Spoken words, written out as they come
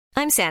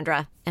I'm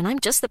Sandra, and I'm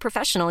just the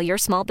professional your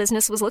small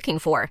business was looking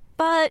for.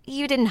 But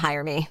you didn't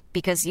hire me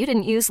because you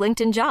didn't use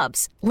LinkedIn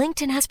Jobs.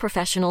 LinkedIn has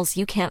professionals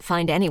you can't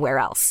find anywhere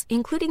else,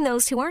 including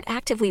those who aren't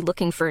actively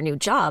looking for a new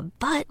job,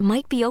 but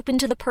might be open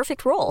to the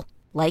perfect role,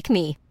 like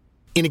me.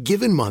 In a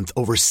given month,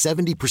 over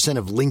 70%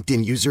 of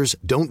LinkedIn users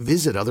don't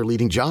visit other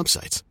leading job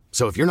sites.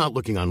 So if you're not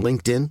looking on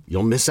LinkedIn,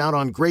 you'll miss out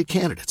on great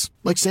candidates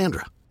like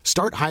Sandra.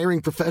 Start hiring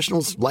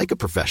professionals like a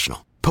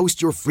professional.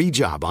 Post your free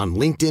job on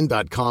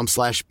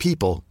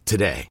linkedin.com/people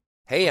today.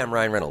 Hey, I'm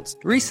Ryan Reynolds.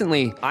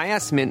 Recently, I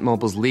asked Mint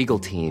Mobile's legal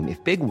team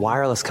if big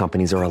wireless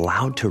companies are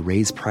allowed to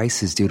raise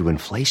prices due to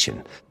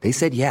inflation. They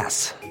said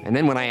yes. And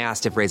then when I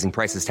asked if raising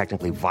prices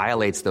technically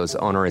violates those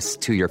onerous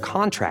two-year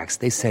contracts,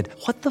 they said,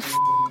 "What the f***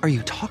 are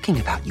you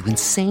talking about, you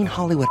insane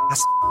Hollywood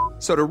ass?"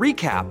 So to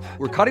recap,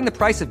 we're cutting the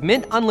price of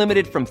Mint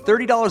Unlimited from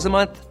 $30 a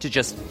month to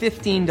just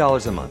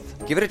 $15 a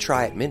month. Give it a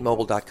try at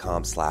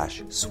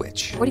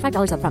mintmobile.com/switch.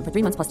 $45 up front for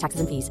 3 months plus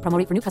taxes and fees. Promo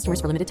rate for new customers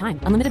for limited time.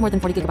 Unlimited more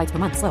than 40 gigabytes per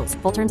month. Slows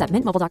full terms at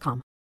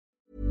mintmobile.com.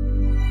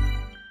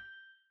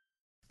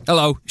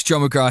 Hello, it's Joe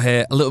McGrath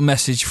here. A little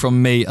message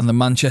from me and the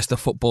Manchester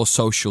Football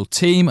Social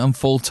team and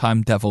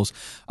full-time Devils.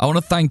 I want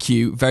to thank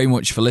you very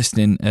much for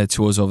listening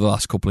to us over the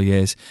last couple of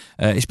years.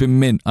 It's been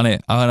mint, hasn't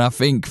it? And I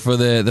think for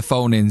the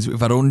phone-ins,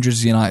 we've had hundreds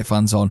of United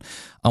fans on,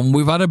 and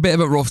we've had a bit of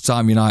a rough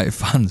time, United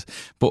fans.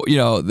 But, you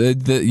know,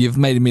 you've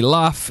made me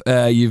laugh,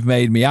 you've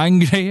made me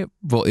angry,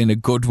 but in a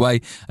good way.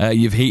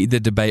 You've heated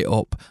the debate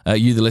up.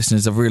 You, the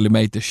listeners, have really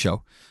made this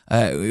show.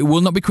 It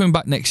will not be coming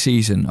back next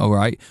season, all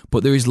right?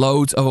 But there is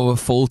loads of other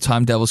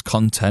full-time Devils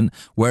content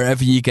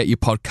wherever you get your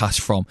podcast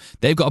from.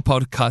 They've got a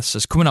podcast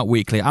that's coming out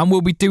weekly, and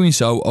we'll be doing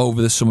so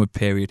over the summer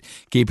period,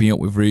 keeping you up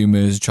with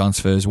rumours,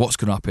 transfers, what's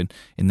going to happen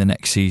in the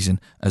next season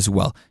as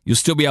well. You'll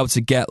still be able to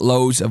get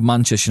loads of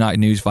Manchester United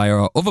news via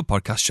our other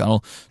podcast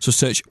channel, so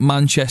search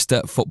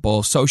Manchester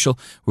Football Social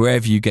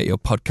wherever you get your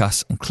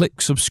podcasts and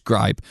click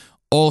subscribe.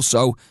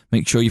 Also,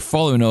 make sure you're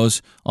following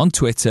us on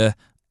Twitter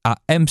at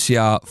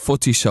MCR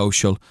Footy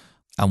Social,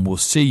 and we'll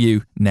see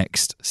you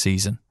next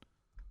season.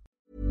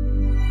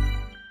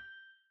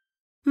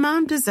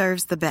 Mom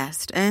deserves the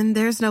best, and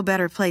there's no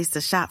better place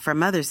to shop for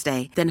Mother's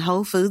Day than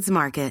Whole Foods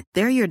Market.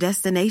 They're your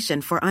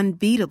destination for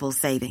unbeatable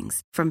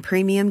savings, from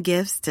premium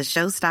gifts to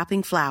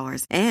show-stopping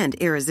flowers and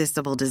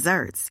irresistible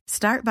desserts.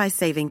 Start by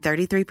saving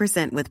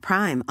 33% with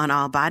Prime on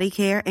all body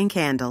care and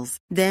candles.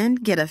 Then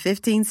get a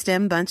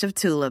 15-stem bunch of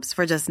tulips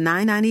for just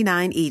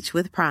 $9.99 each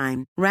with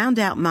Prime. Round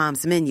out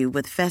Mom's menu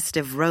with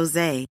festive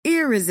rosé,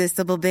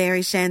 irresistible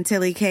berry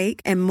chantilly cake,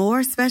 and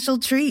more special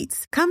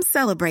treats. Come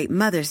celebrate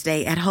Mother's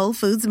Day at Whole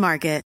Foods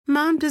Market.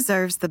 Mom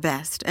deserves the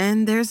best,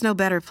 and there's no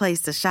better place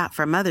to shop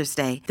for Mother's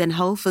Day than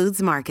Whole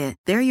Foods Market.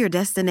 They're your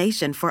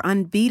destination for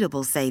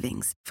unbeatable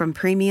savings, from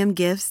premium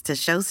gifts to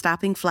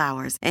show-stopping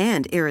flowers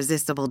and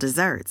irresistible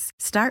desserts.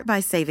 Start by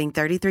saving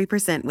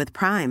 33% with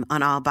Prime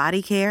on all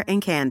body care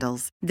and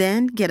candles.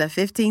 Then get a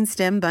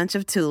 15-stem bunch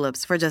of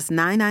tulips for just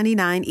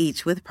 $9.99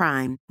 each with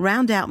Prime.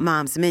 Round out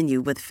Mom's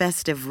menu with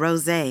festive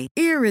rosé,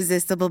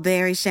 irresistible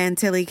berry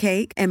chantilly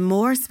cake, and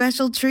more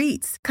special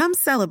treats. Come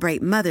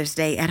celebrate Mother's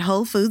Day at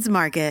Whole Foods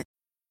Market.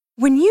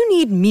 When you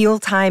need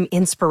mealtime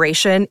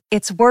inspiration,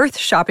 it's worth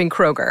shopping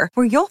Kroger,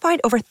 where you'll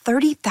find over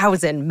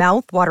 30,000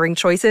 mouth-watering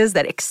choices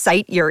that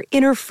excite your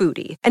inner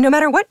foodie. And no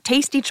matter what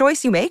tasty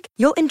choice you make,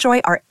 you'll enjoy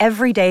our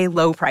everyday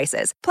low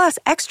prices, plus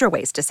extra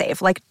ways to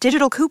save, like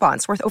digital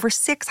coupons worth over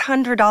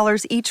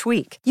 $600 each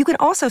week. You can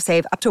also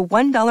save up to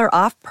 $1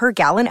 off per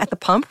gallon at the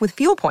pump with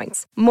fuel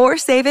points. More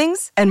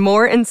savings and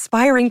more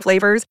inspiring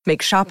flavors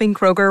make shopping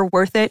Kroger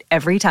worth it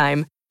every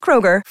time.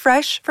 Kroger,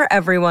 fresh for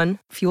everyone.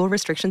 Fuel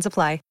restrictions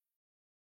apply.